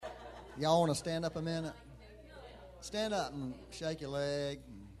Y'all want to stand up a minute? Stand up and shake your leg.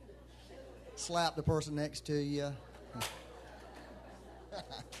 And slap the person next to you.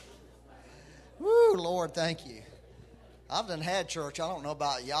 Woo, Lord, thank you. I've done had church. I don't know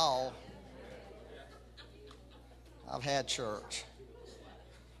about y'all. I've had church.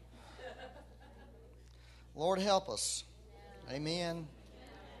 Lord, help us. Amen.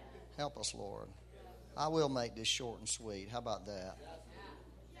 Help us, Lord. I will make this short and sweet. How about that?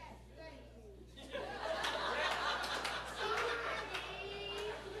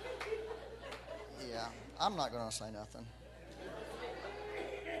 Yeah, I'm not going to say nothing.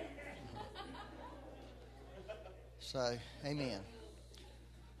 So, amen.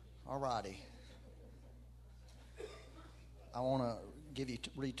 All righty. I want to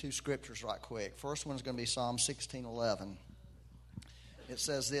read two scriptures right quick. First one is going to be Psalm 16:11. It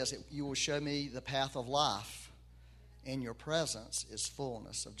says this: "You will show me the path of life. In your presence is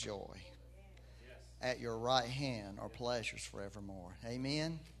fullness of joy. At your right hand are pleasures forevermore."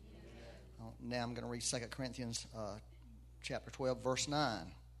 Amen. Now I'm going to read 2 Corinthians chapter 12, verse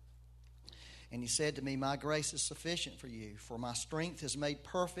 9. "And he said to me, my grace is sufficient for you, for my strength is made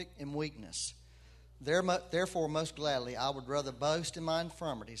perfect in weakness. Therefore, most gladly, I would rather boast in my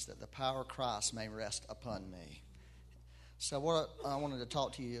infirmities, that the power of Christ may rest upon me." So what I wanted to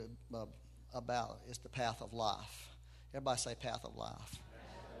talk to you about is the path of life. Everybody say path of life.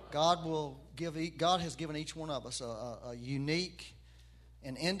 God has given each one of us a unique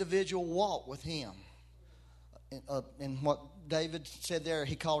and individual walk with Him. And what David said there,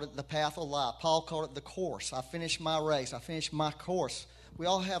 he called it the path of life. Paul called it the course. I finished my race. I finished my course. We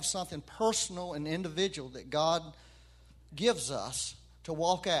all have something personal and individual that God gives us to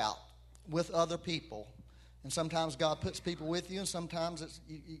walk out with other people. And sometimes God puts people with you, and sometimes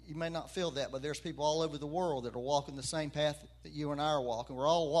you may not feel that, but there's people all over the world that are walking the same path that you and I are walking. We're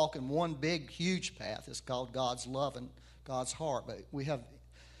all walking one big, huge path. It's called God's love and God's heart, but we have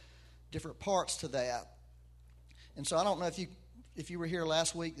different parts to that. And so I don't know if you were here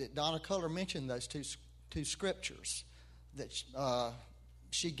last week that Donna Culler mentioned those two scriptures, that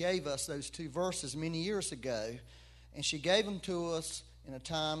she gave us those two verses many years ago, and she gave them to us in a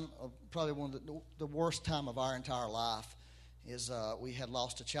time of probably one of the worst time of our entire life. Is we had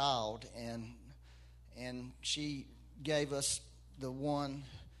lost a child, and she gave us the one,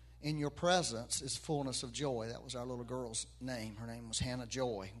 "In your presence is fullness of joy." That was our little girl's name. Her name was Hannah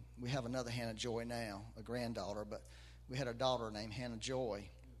Joy. We have another Hannah Joy now, a granddaughter, but we had a daughter named Hannah Joy.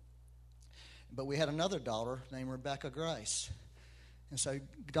 But we had another daughter named Rebecca Grace. And so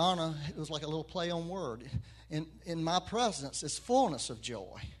Donna, it was like a little play on word. In my presence is fullness of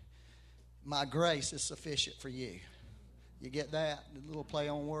joy. My grace is sufficient for you. You get that? The little play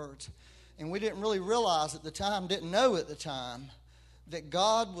on words. And we didn't really realize at the time, didn't know at the time, that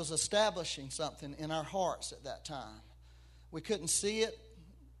God was establishing something in our hearts at that time. We couldn't see it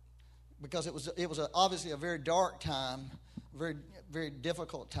because it was obviously a very dark time, very, very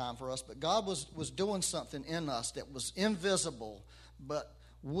difficult time for us. But God was doing something in us that was invisible, but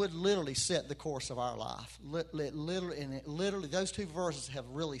would literally set the course of our life. Literally, those two verses have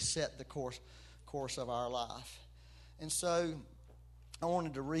really set the course of our life. And so I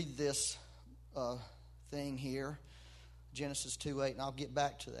wanted to read this thing here, Genesis 2:8, and I'll get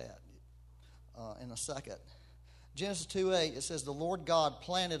back to that in a second. Genesis 2:8, it says, "The Lord God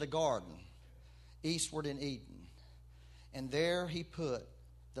planted a garden eastward in Eden, and there He put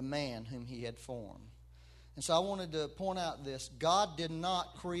the man whom He had formed." And so I wanted to point out this: God did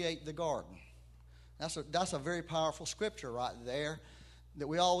not create the garden. That's a very powerful scripture right there that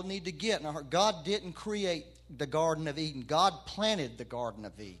we all need to get in our heart. God didn't create the Garden of Eden. God planted the Garden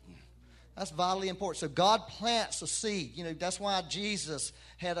of Eden. That's vitally important. So God plants a seed. You know, that's why Jesus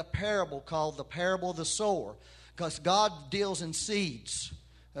had a parable called the parable of the sower, because God deals in seeds.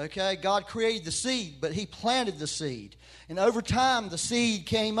 Okay? God created the seed, but He planted the seed. And over time, the seed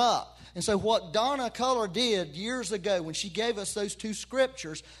came up. And so what Donna Culler did years ago when she gave us those two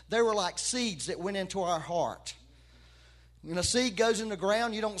scriptures, they were like seeds that went into our heart. When a seed goes in the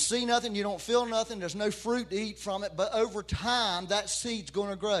ground, you don't see nothing, you don't feel nothing, there's no fruit to eat from it, but over time, that seed's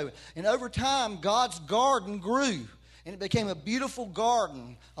going to grow. And over time, God's garden grew, and it became a beautiful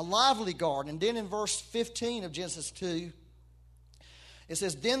garden, a lively garden. And then in verse 15 of Genesis 2, it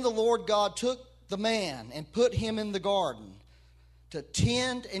says, "Then the Lord God took the man and put him in the garden to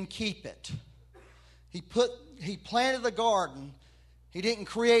tend and keep it." He planted the garden He didn't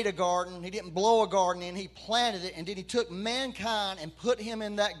create a garden. He didn't blow a garden in. He planted it, and then he took mankind and put him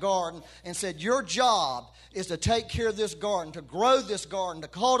in that garden and said, your job is to take care of this garden, to grow this garden, to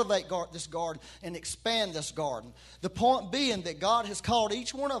cultivate this garden, and expand this garden. The point being that God has called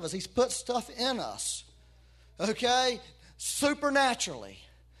each one of us. He's put stuff in us, okay, supernaturally.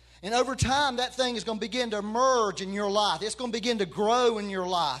 And over time, that thing is going to begin to emerge in your life. It's going to begin to grow in your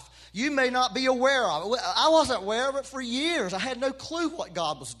life. You may not be aware of it. I wasn't aware of it for years. I had no clue what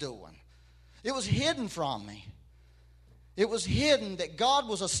God was doing. It was hidden from me. It was hidden that God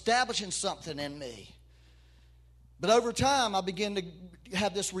was establishing something in me. But over time, I began to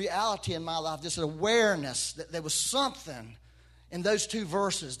have this reality in my life, this awareness that there was something in those two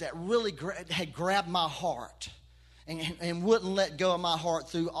verses that really had grabbed my heart and wouldn't let go of my heart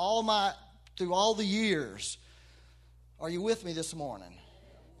through all the years. Are you with me this morning?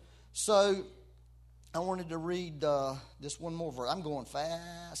 So I wanted to read this one more verse. I'm going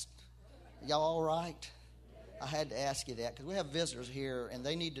fast. Y'all all right? I had to ask you that because we have visitors here and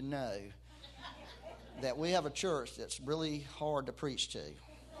they need to know that we have a church that's really hard to preach to.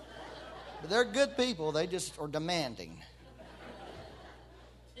 But they're good people. They just are demanding.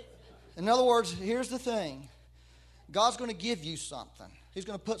 In other words, here's the thing. God's going to give you something. He's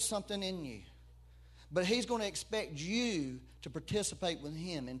going to put something in you. But He's going to expect you to participate with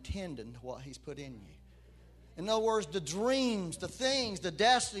Him in tending to what He's put in you. In other words, the dreams, the things, the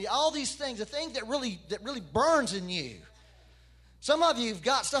destiny, all these things, the things that really burns in you. Some of you have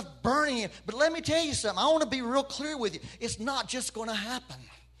got stuff burning in you. But let me tell you something. I want to be real clear with you. It's not just going to happen.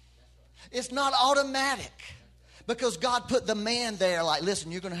 It's not automatic. Because God put the man there like,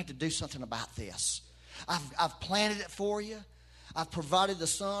 listen, you're going to have to do something about this. I've planted it for you. I've provided the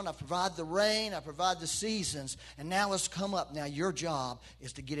sun. I've provided the rain. I've provided the seasons. And now it's come up. Now your job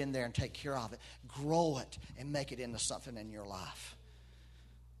is to get in there and take care of it. Grow it and make it into something in your life.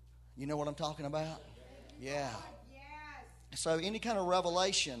 You know what I'm talking about? Yeah. So any kind of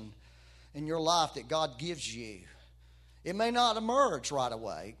revelation in your life that God gives you, it may not emerge right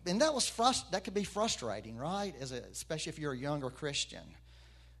away. And that could be frustrating, right? Especially if you're a younger Christian.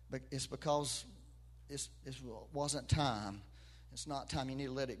 But it's because it wasn't time. It's not time. You need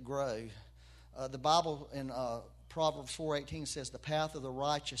to let it grow. The Bible in Proverbs 4:18 says, the path of the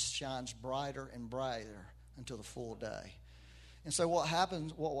righteous shines brighter and brighter until the full day. And so what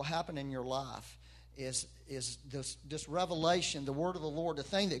will happen in your life is this revelation, the word of the Lord, the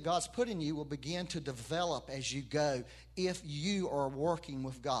thing that God's put in you will begin to develop as you go if you are working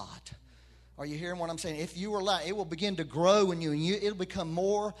with God. Are you hearing what I'm saying? If you are allowed, it will begin to grow in you, and it'll become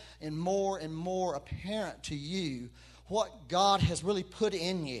more and more and more apparent to you what God has really put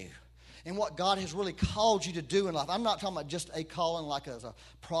in you and what God has really called you to do in life. I'm not talking about just a calling like as a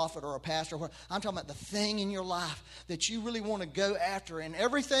prophet or a pastor. I'm talking about the thing in your life that you really want to go after, and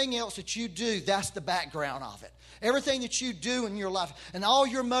everything else that you do, that's the background of it. Everything that you do in your life and all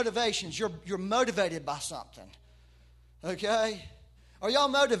your motivations, you're motivated by something. Okay? Are y'all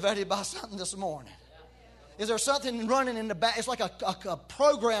motivated by something this morning? Is there something running in the back? It's like a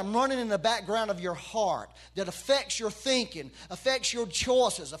program running in the background of your heart that affects your thinking, affects your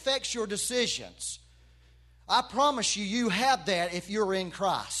choices, affects your decisions. I promise you have that if you're in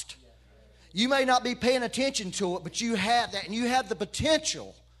Christ. You may not be paying attention to it, but you have that, and you have the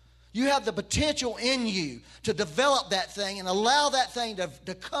potential. You have the potential in you to develop that thing and allow that thing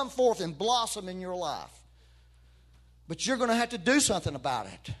to come forth and blossom in your life. But you're going to have to do something about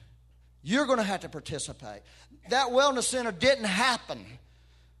it. You're going to have to participate. That wellness center didn't happen.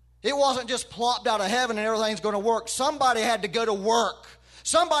 It wasn't just plopped out of heaven and everything's going to work. Somebody had to go to work.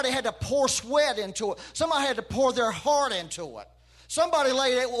 Somebody had to pour sweat into it. Somebody had to pour their heart into it. Somebody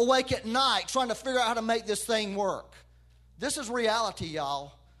lay awake at night trying to figure out how to make this thing work. This is reality,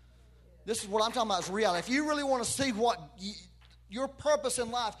 y'all. This is what I'm talking about, is reality. If you really want to see what your purpose in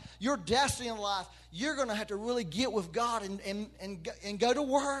life, your destiny in life, you're going to have to really get with God and go to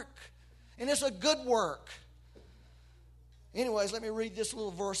work. And it's a good work. Anyways, let me read this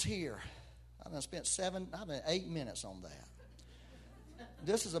little verse here. I've spent 8 minutes on that.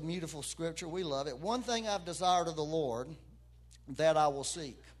 This is a beautiful scripture. We love it. One thing I've desired of the Lord, that I will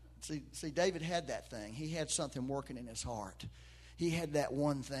seek. See, David had that thing. He had something working in his heart. He had that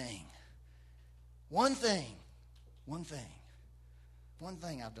one thing. One thing. One thing. One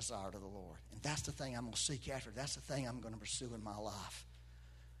thing I've desired of the Lord. And that's the thing I'm going to seek after. That's the thing I'm going to pursue in my life.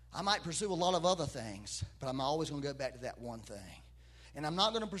 I might pursue a lot of other things, but I'm always going to go back to that one thing. And I'm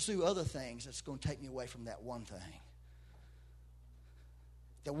not going to pursue other things that's going to take me away from that one thing.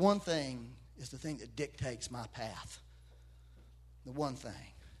 The one thing is the thing that dictates my path. The one thing.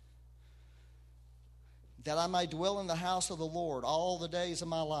 that I may dwell in the house of the Lord all the days of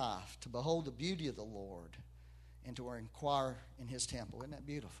my life, to behold the beauty of the Lord and to inquire in his temple. Isn't that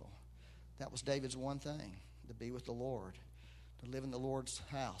beautiful? That was David's one thing, to be with the Lord, to live in the Lord's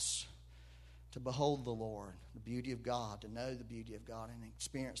house, to behold the Lord, the beauty of God, to know the beauty of God and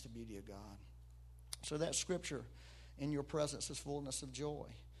experience the beauty of God. So that scripture, in your presence is fullness of joy.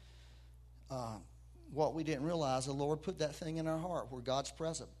 What we didn't realize, the Lord put that thing in our heart where God's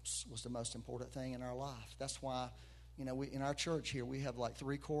presence was the most important thing in our life. That's why, we in our church here, we have like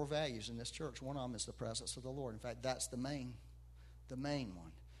 3 core values in this church. One of them is the presence of the Lord. In fact, that's the main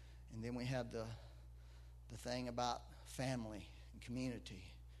one. And then we have the thing about family and community.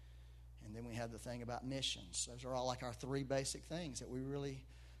 And then we have the thing about missions. Those are all like our 3 basic things that we really,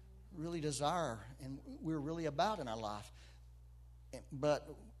 really desire and we're really about in our life. But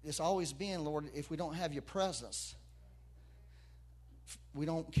it's always been, Lord, if we don't have your presence, we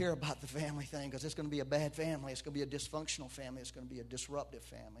don't care about the family thing because it's going to be a bad family. It's going to be a dysfunctional family. It's going to be a disruptive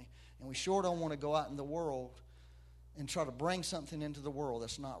family. And we sure don't want to go out in the world and try to bring something into the world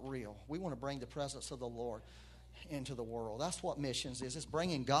that's not real. We want to bring the presence of the Lord into the world. That's what missions is. It's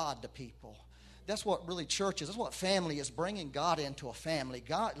bringing God to people. That's what really church is. That's what family is, bringing God into a family.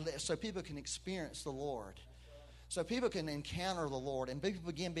 God, so people can experience the Lord. So people can encounter the Lord and people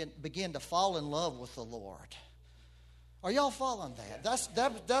begin to fall in love with the Lord. Are y'all following that?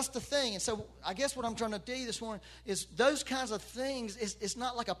 That's the thing. And so I guess what I'm trying to tell you this morning is those kinds of things, it's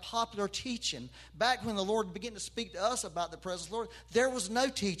not like a popular teaching. Back when the Lord began to speak to us about the presence of the Lord, there was no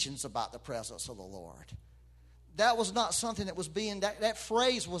teachings about the presence of the Lord. That was not something that was that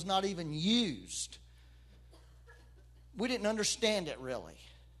phrase was not even used. We didn't understand it really.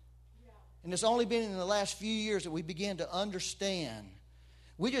 And it's only been in the last few years that we began to understand.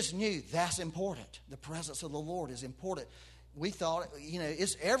 We just knew that's important. The presence of the Lord is important. We thought,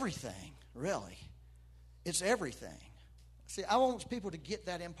 it's everything, really. It's everything. See, I want people to get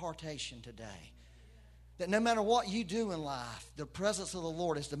that impartation today. That no matter what you do in life, the presence of the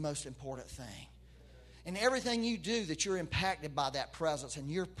Lord is the most important thing. And everything you do, that you're impacted by that presence and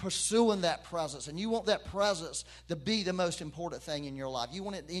you're pursuing that presence and you want that presence to be the most important thing in your life. You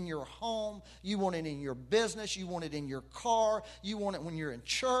want it in your home. You want it in your business. You want it in your car. You want it when you're in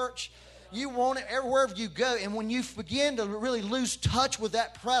church. You want it wherever you go. And when you begin to really lose touch with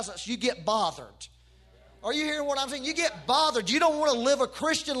that presence, you get bothered. Are you hearing what I'm saying? You get bothered. You don't want to live a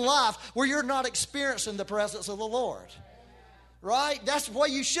Christian life where you're not experiencing the presence of the Lord. Right? That's the way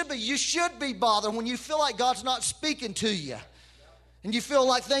you should be. You should be bothered when you feel like God's not speaking to you. And you feel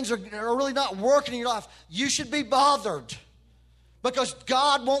like things are really not working in your life. You should be bothered. Because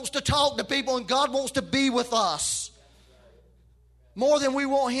God wants to talk to people and God wants to be with us. More than we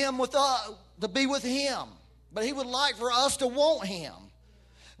want Him with us, to be with Him. But He would like for us to want Him.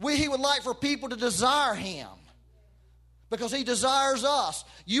 He would like for people to desire Him. Because He desires us.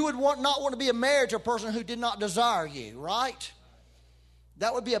 You would not want to be married to a person who did not desire you, right?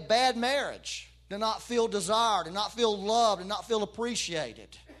 That would be a bad marriage, to not feel desired, and not feel loved, and not feel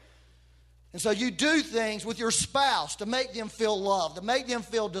appreciated. And so you do things with your spouse to make them feel loved, to make them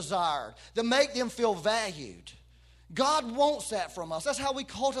feel desired, to make them feel valued. God wants that from us. That's how we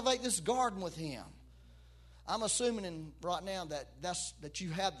cultivate this garden with Him. I'm assuming right now that you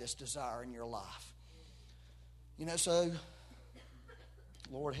have this desire in your life. So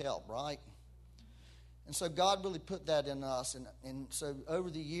Lord help, right? And so God really put that in us. And so over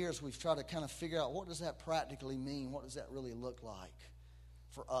the years, we've tried to kind of figure out what does that practically mean? What does that really look like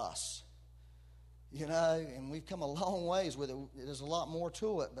for us? And we've come a long ways with it. There's a lot more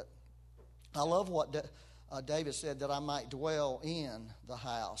to it. But I love what David said, that I might dwell in the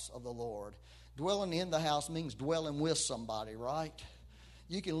house of the Lord. Dwelling in the house means dwelling with somebody, right?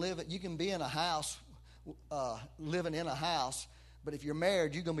 You can be in a house, living in a house, but if you're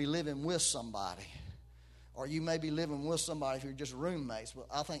married, you're going to be living with somebody. Or you may be living with somebody if you're just roommates. But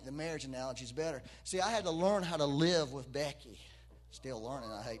I think the marriage analogy is better. See, I had to learn how to live with Becky. Still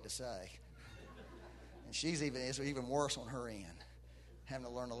learning, I hate to say. And it's even worse on her end, having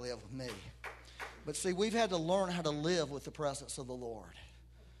to learn to live with me. But see, we've had to learn how to live with the presence of the Lord.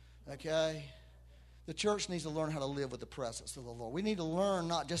 Okay? The church needs to learn how to live with the presence of the Lord. We need to learn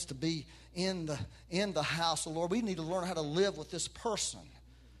not just to be in the house of the Lord. We need to learn how to live with this person.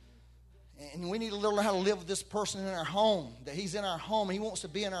 And we need to learn how to live with this person in our home, that He's in our home. He wants to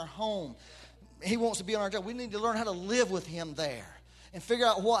be in our home. He wants to be on our job. We need to learn how to live with Him there and figure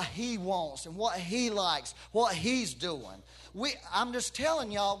out what He wants and what He likes, what He's doing. I'm just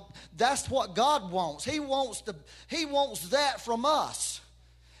telling y'all, that's what God wants. He wants that from us.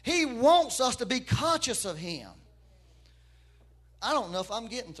 He wants us to be conscious of Him. I don't know if I'm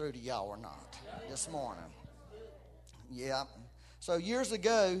getting through to y'all or not. this morning. Yeah. So years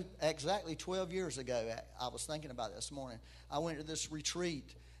ago, exactly 12 years ago, I was thinking about it this morning. I went to this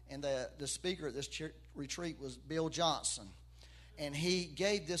retreat, and the speaker at this retreat was Bill Johnson. And he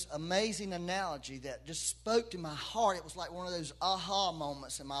gave this amazing analogy that just spoke to my heart. It was like one of those aha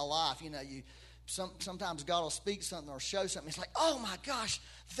moments in my life. You know, sometimes God will speak something or show something. It's like, oh my gosh,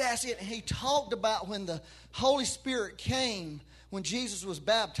 that's it. And he talked about when the Holy Spirit came when Jesus was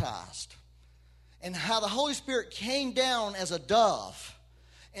baptized, and how the Holy Spirit came down as a dove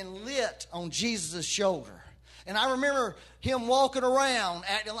and lit on Jesus' shoulder. And I remember him walking around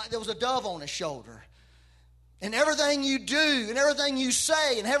acting like there was a dove on his shoulder. And everything you do and everything you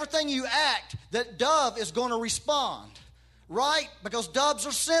say and everything you act, that dove is going to respond, right? Because doves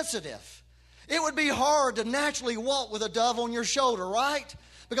are sensitive. It would be hard to naturally walk with a dove on your shoulder, right?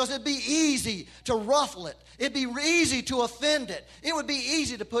 Because it'd be easy to ruffle it. It'd be easy to offend it. It would be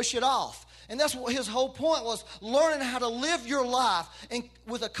easy to push it off. And that's what his whole point was, learning how to live your life and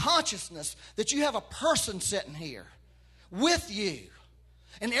with a consciousness that you have a person sitting here with you.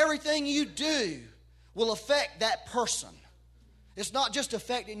 And everything you do will affect that person. It's not just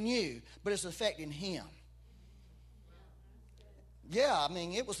affecting you, but it's affecting him. Yeah, I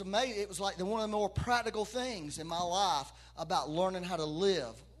mean, it was amazing. It was like one of the more practical things in my life about learning how to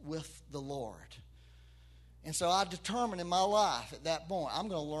live with the Lord. And so I determined in my life at that point, I'm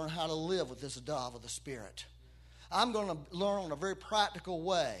going to learn how to live with this dove of the Spirit. I'm going to learn in a very practical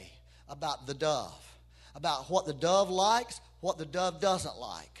way about the dove, about what the dove likes, what the dove doesn't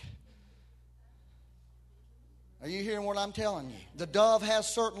like. Are you hearing what I'm telling you? The dove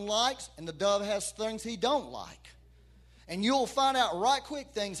has certain likes, and the dove has things he don't like. And you'll find out right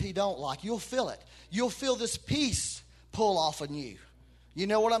quick things he don't like. You'll feel it. You'll feel this peace pull off on you. You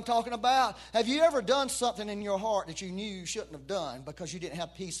know what I'm talking about? Have you ever done something in your heart that you knew you shouldn't have done because you didn't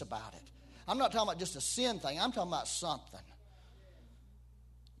have peace about it? I'm not talking about just a sin thing. I'm talking about something.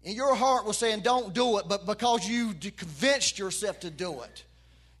 And your heart was saying, don't do it, but because you convinced yourself to do it,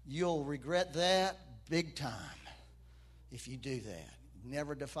 you'll regret that big time if you do that.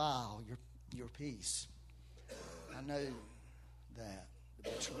 Never defile your peace. I know that to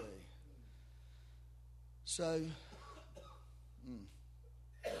be true. So,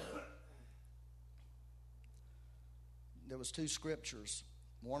 there was two scriptures.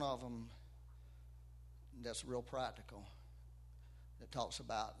 One of them that's real practical, that talks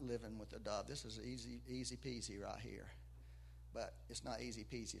about living with a dove. This is easy peasy right here, but it's not easy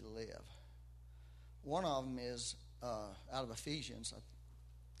peasy to live. One of them is out of Ephesians.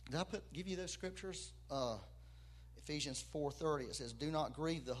 Did I give you those scriptures? Ephesians 4:30. It says, "Do not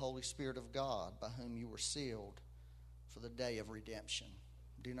grieve the Holy Spirit of God, by whom you were sealed for the day of redemption."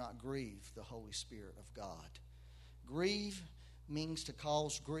 Do not grieve the Holy Spirit of God. Grieve means to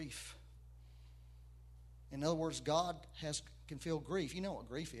cause grief. In other words, God can feel grief. You know what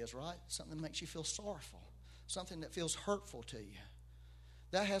grief is, right? Something that makes you feel sorrowful. Something that feels hurtful to you.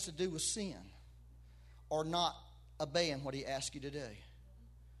 That has to do with sin or not obeying what he asks you to do.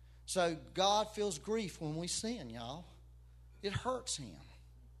 So God feels grief when we sin, y'all. It hurts him.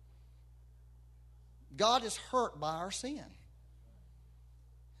 God is hurt by our sin.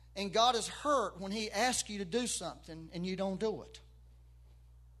 And God is hurt when he asks you to do something and you don't do it.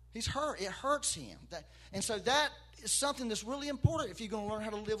 He's hurt. It hurts him. And so that is something that's really important if you're going to learn how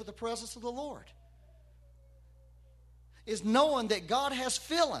to live with the presence of the Lord. Is knowing that God has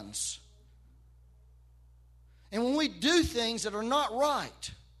feelings. And when we do things that are not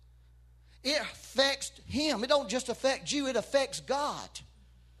right, it affects him. It don't just affect you, it affects God.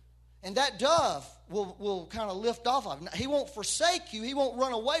 And that dove will kind of lift off of him. He won't forsake you. He won't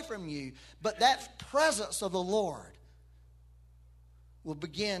run away from you. But that presence of the Lord will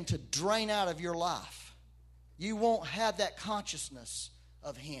begin to drain out of your life. You won't have that consciousness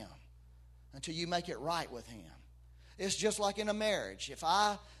of him until you make it right with him. It's just like in a marriage. If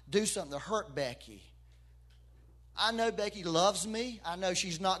I do something to hurt Becky, I know Becky loves me. I know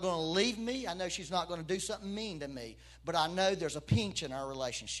she's not going to leave me. I know she's not going to do something mean to me. But I know there's a pinch in our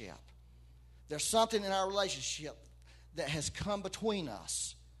relationship. There's something in our relationship that has come between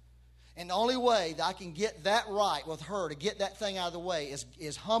us. And the only way that I can get that right with her, to get that thing out of the way,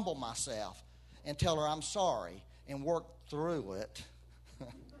 is humble myself and tell her I'm sorry and work through it.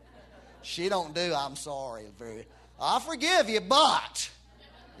 She don't do I'm sorry. I forgive you, but...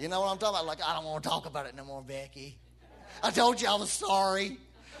 You know what I'm talking about? Like, I don't want to talk about it no more, Becky. I told you I was sorry.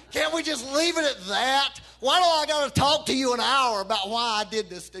 Can't we just leave it at that? Why do I got to talk to you an hour about why I did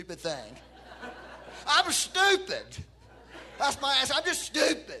this stupid thing? I'm stupid. That's my answer. I'm just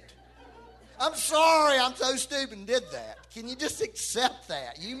stupid. I'm sorry I'm so stupid and did that. Can you just accept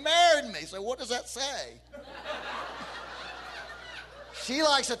that? You married me, so what does that say? She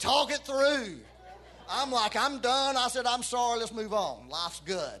likes to talk it through. I'm like, I'm done. I said, I'm sorry, let's move on. Life's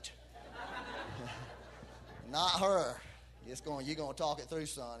good. Not her. You're going to talk it through,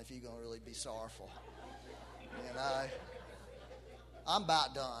 son, if you're going to really be sorrowful. You know, I'm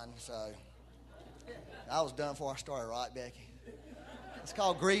about done, so I was done before I started, right, Becky? It's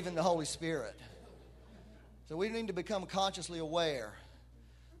called grieving the Holy Spirit. So we need to become consciously aware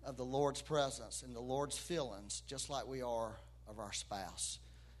of the Lord's presence and the Lord's feelings, just like we are of our spouse.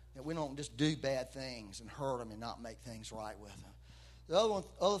 That we don't just do bad things and hurt them and not make things right with them. The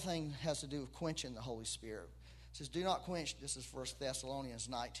other thing has to do with quenching the Holy Spirit. It says, do not quench. This is 1 Thessalonians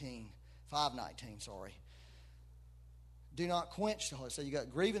 5:19. Do not quench the Holy Spirit. So you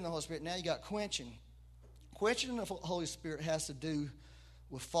got grieving the Holy Spirit. Now you got quenching. Quenching the Holy Spirit has to do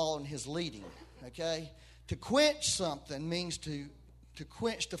with following His leading. Okay? To quench something means to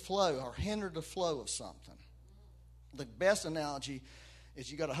quench the flow or hinder the flow of something. The best analogy is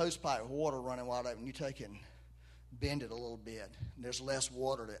you got a hose pipe with water running wide open. You take it and bend it a little bit. And there's less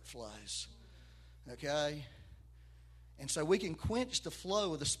water that flows. Okay? And so we can quench the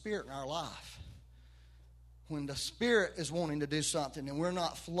flow of the Spirit in our life. When the Spirit is wanting to do something and we're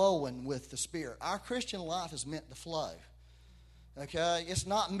not flowing with the Spirit. Our Christian life is meant to flow. Okay? It's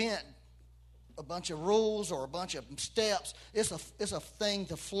not meant a bunch of rules or a bunch of steps. It's a thing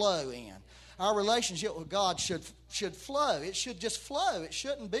to flow in. Our relationship with God should flow. It should just flow. It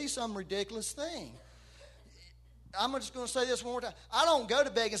shouldn't be some ridiculous thing. I'm just going to say this one more time. I don't go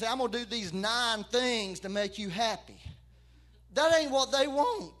to bed and say, I'm going to do these 9 things to make you happy. That ain't what they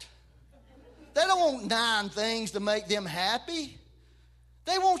want. They don't want 9 things to make them happy.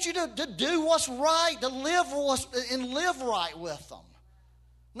 They want you to do what's right, to live right with them.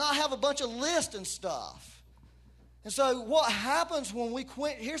 Not have a bunch of lists and stuff. And so what happens when we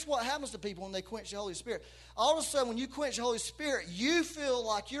quench, here's what happens to people when they quench the Holy Spirit. All of a sudden when you quench the Holy Spirit, you feel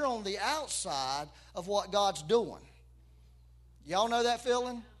like you're on the outside of what God's doing. Y'all know that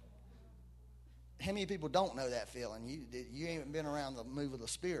feeling? How many people don't know that feeling? You ain't been around the move of the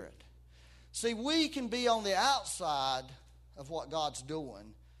Spirit. See, we can be on the outside of what God's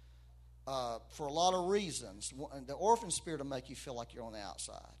doing for a lot of reasons. The orphan spirit will make you feel like you're on the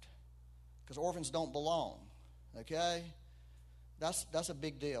outside because orphans don't belong. Okay? That's a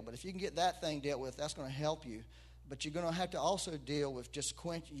big deal. But if you can get that thing dealt with, that's going to help you. But you're going to have to also deal with just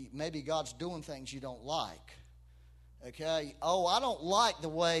maybe God's doing things you don't like. Okay? Oh, I don't like the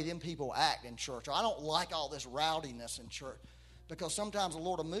way them people act in church. Or I don't like all this rowdiness in church. Because sometimes the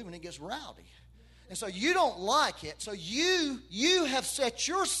Lord will move and it gets rowdy. And so you don't like it. So you have set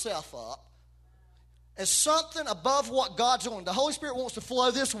yourself up as something above what God's doing. The Holy Spirit wants to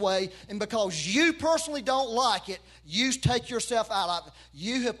flow this way, and because you personally don't like it, you take yourself out of it.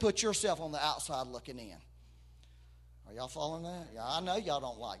 You have put yourself on the outside looking in. Are y'all following that? Yeah, I know y'all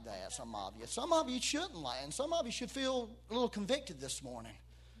don't like that, some of you. Some of you shouldn't like it, and some of you should feel a little convicted this morning.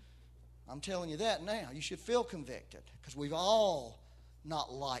 I'm telling you that now. You should feel convicted because we've all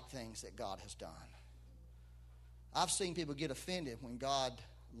not liked things that God has done. I've seen people get offended when God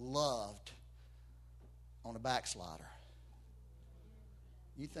loved on a backslider.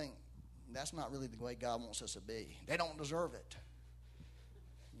 You think that's not really the way God wants us to be. They don't deserve it.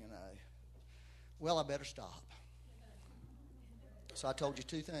 You know. Well, I better stop. So I told you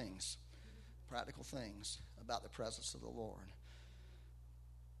 2 things, practical things about the presence of the Lord.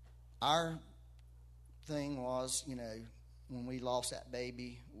 Our thing was, when we lost that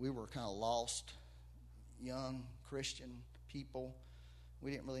baby, we were kind of lost, young Christian people. We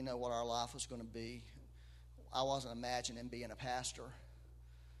didn't really know what our life was going to be. I wasn't imagining being a pastor.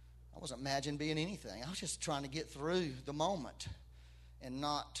 I wasn't imagining being anything. I was just trying to get through the moment and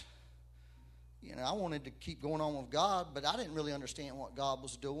not, I wanted to keep going on with God, but I didn't really understand what God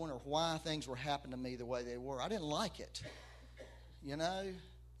was doing or why things were happening to me the way they were. I didn't like it.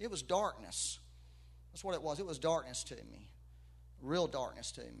 It was darkness. That's what it was. It was darkness to me. Real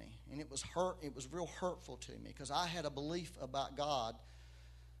darkness to me. And it was real hurtful to me because I had a belief about God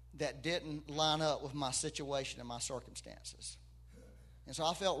that didn't line up with my situation and my circumstances. And so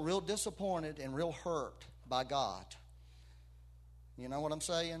I felt real disappointed and real hurt by God. You know what I'm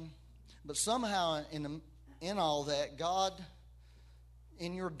saying? But somehow in all that, God,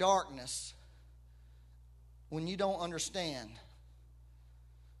 in your darkness, when you don't understand,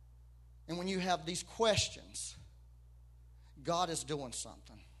 and when you have these questions, God is doing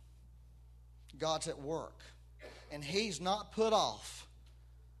something. God's at work. And He's not put off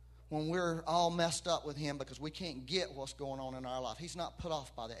when we're all messed up with Him because we can't get what's going on in our life. He's not put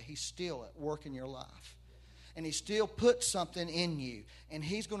off by that. He's still at work in your life. And He still puts something in you. And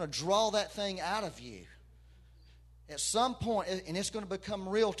He's going to draw that thing out of you. At some point, and it's going to become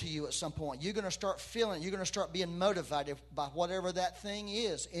real to you at some point. You're going to start feeling it. You're going to start being motivated by whatever that thing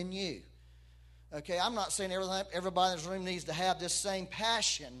is in you. Okay, I'm not saying everybody in this room needs to have this same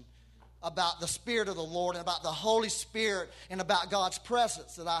passion about the Spirit of the Lord and about the Holy Spirit and about God's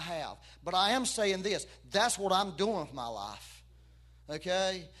presence that I have. But I am saying this. That's what I'm doing with my life.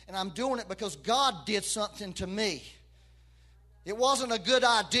 Okay? And I'm doing it because God did something to me. It wasn't a good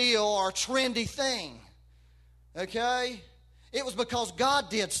idea or a trendy thing. Okay? It was because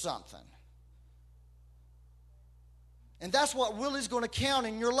God did something. And that's what really is going to count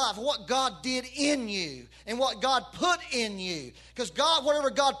in your life. What God did in you and what God put in you. Because God, whatever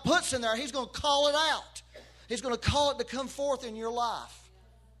God puts in there, He's going to call it out. He's going to call it to come forth in your life.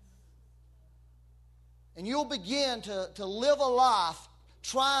 And you'll begin to live a life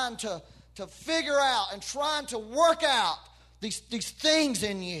trying to figure out and trying to work out these things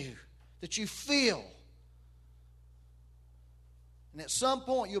in you that you feel. And at some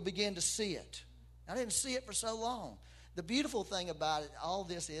point, you'll begin to see it. I didn't see it for so long. The beautiful thing about it, all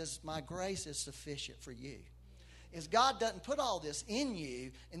this is, my grace is sufficient for you. Is God doesn't put all this in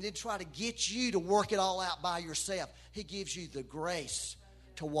you and then try to get you to work it all out by yourself. He gives you the grace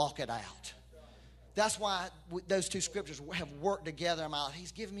to walk it out. That's why those two scriptures have worked together in my life.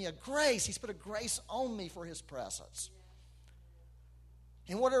 He's given me a grace. He's put a grace on me for His presence.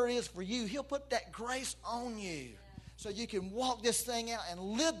 And whatever it is for you, He'll put that grace on you so you can walk this thing out and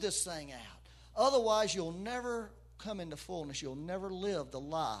live this thing out. Otherwise, you'll never come into fullness. You'll never live the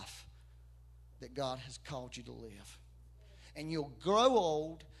life that God has called you to live. And you'll grow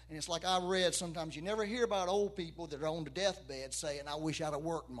old, and it's like I read sometimes, you never hear about old people that are on the deathbed saying, I wish I'd have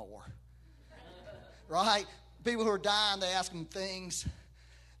worked more. Right? People who are dying, they ask them things.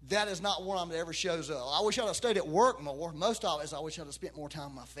 That is not one of them that ever shows up. I wish I'd have stayed at work more. Most of it is I wish I'd have spent more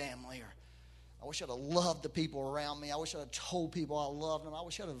time with my family, or I wish I'd have loved the people around me. I wish I'd have told people I loved them. I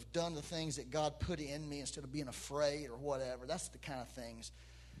wish I'd have done the things that God put in me instead of being afraid or whatever. That's the kind of things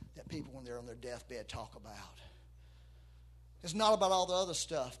that people, when they're on their deathbed, talk about. It's not about all the other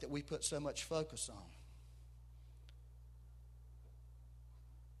stuff that we put so much focus on.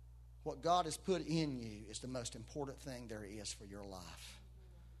 What God has put in you is the most important thing there is for your life.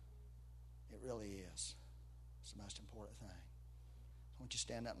 It really is. It's the most important thing. I want you to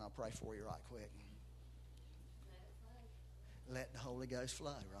stand up and I'll pray for you right quick. Let the Holy Ghost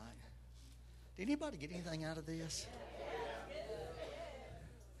flow, right? Did anybody get anything out of this?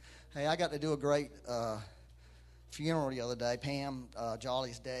 Hey, I got to do a great funeral the other day. Pam,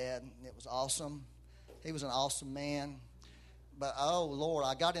 Jolly's dad. It was awesome. He was an awesome man. But, oh, Lord,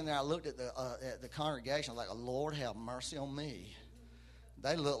 I got in there. I looked at the congregation. I was like, Lord, have mercy on me.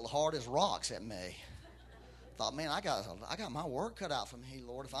 They looked hard as rocks at me. Thought, man, I got my work cut out for me,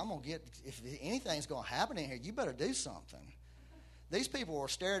 Lord. If anything's going to happen in here, you better do something. These people were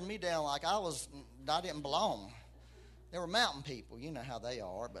staring me down like I didn't belong. They were mountain people. You know how they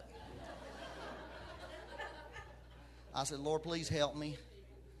are, but I said, Lord, please help me.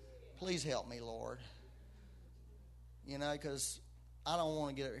 Please help me, Lord. You know, because I don't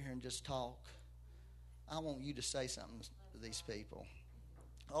want to get over here and just talk. I want you to say something to these people.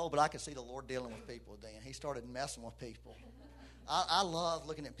 Oh, but I could see the Lord dealing with people then. He started messing with people. I love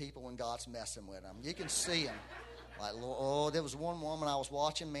looking at people when God's messing with them. You can see them. Like, Lord, there was one woman I was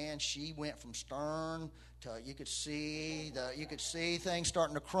watching, man, she went from stern to you could see things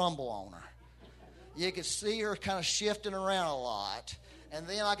starting to crumble on her. You could see her kind of shifting around a lot. And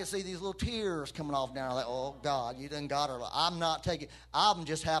then I could see these little tears coming off down. Like, oh, God, you done got her. I'm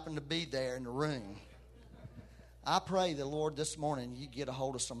just happened to be there in the room. I pray the Lord this morning you get a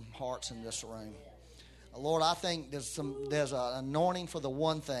hold of some hearts in this room. Lord, I think there's an anointing for the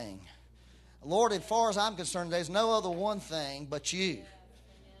one thing. Lord, as far as I'm concerned, there's no other one thing but you.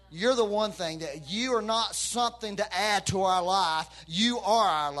 You're the one thing. That you are not something to add to our life. You are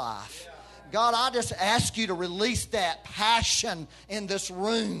our life. God, I just ask you to release that passion in this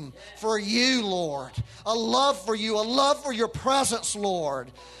room for you, Lord. A love for you, a love for your presence,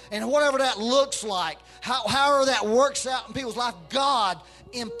 Lord. And whatever that looks like, however that works out in people's life, God,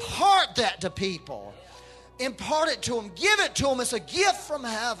 impart that to people. Impart it to them. Give it to them. It's a gift from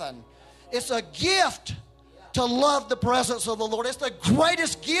heaven. It's a gift to love the presence of the Lord. It's the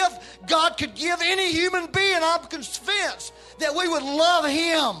greatest gift God could give any human being. I'm convinced that we would love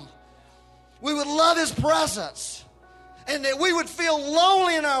Him. We would love His presence. And that we would feel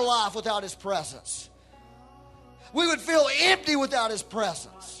lonely in our life without His presence. We would feel empty without His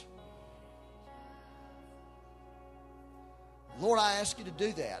presence. Lord, I ask you to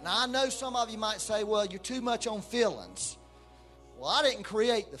do that. Now, I know some of you might say, well, you're too much on feelings. Well, I didn't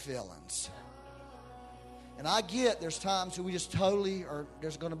create the feelings. And I get there's times that we just totally, or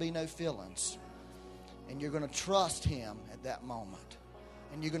there's going to be no feelings. And you're going to trust him at that moment.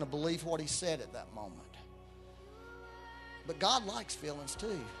 And you're going to believe what he said at that moment. But God likes feelings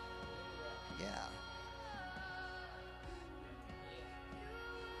too. Yeah.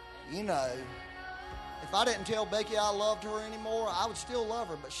 You know, if I didn't tell Becky I loved her anymore, I would still love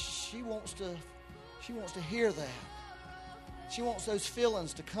her, but she wants to hear that. She wants those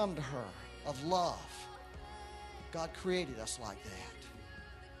feelings to come to her of love. God created us like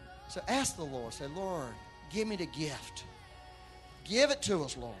that. So ask the Lord, say, Lord, give me the gift. Give it to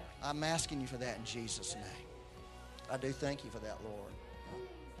us, Lord. I'm asking you for that in Jesus' name. I do thank you for that, Lord.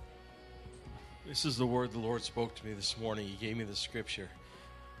 This is the word the Lord spoke to me this morning. He gave me the scripture.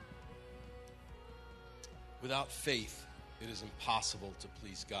 Without faith, it is impossible to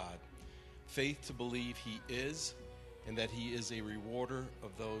please God. Faith to believe he is, and that he is a rewarder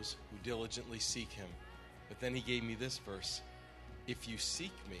of those who diligently seek him. But then he gave me this verse. If you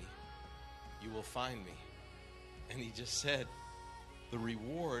seek me, you will find me. And he just said, the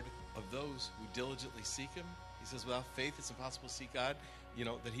reward of those who diligently seek him. He says, without faith, it's impossible to seek God. You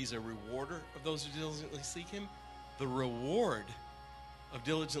know, that he's a rewarder of those who diligently seek him. The reward of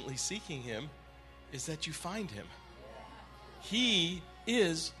diligently seeking him is that you find him. He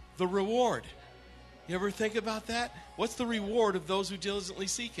is the reward. You ever think about that? What's the reward of those who diligently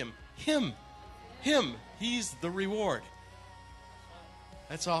seek him? Him. He's the reward.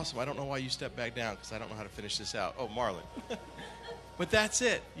 That's awesome. I don't know why you stepped back down because I don't know how to finish this out. Oh, Marlon. But that's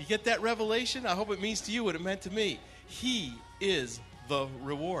it. You get that revelation? I hope it means to you what it meant to me. He is the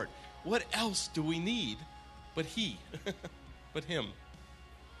reward. What else do we need but he? But him.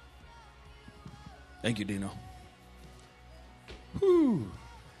 Thank you, Dino. Whew.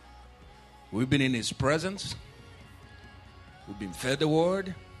 We've been in his presence. We've been fed the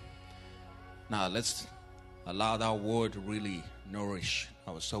word. Now let's allow that word to really nourish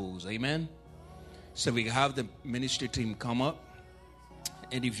our souls. Amen. So we have the ministry team come up.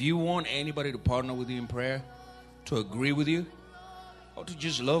 And if you want anybody to partner with you in prayer, to agree with you, or to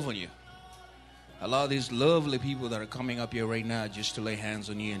just love on you, allow these lovely people that are coming up here right now just to lay hands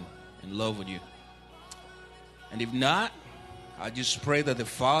on you and love on you. And if not, I just pray that the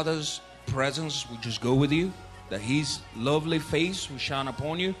Father's presence will just go with you, that his lovely face will shine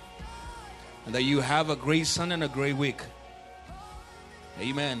upon you, and that you have a great Sunday and a great week.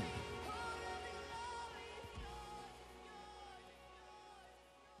 Amen.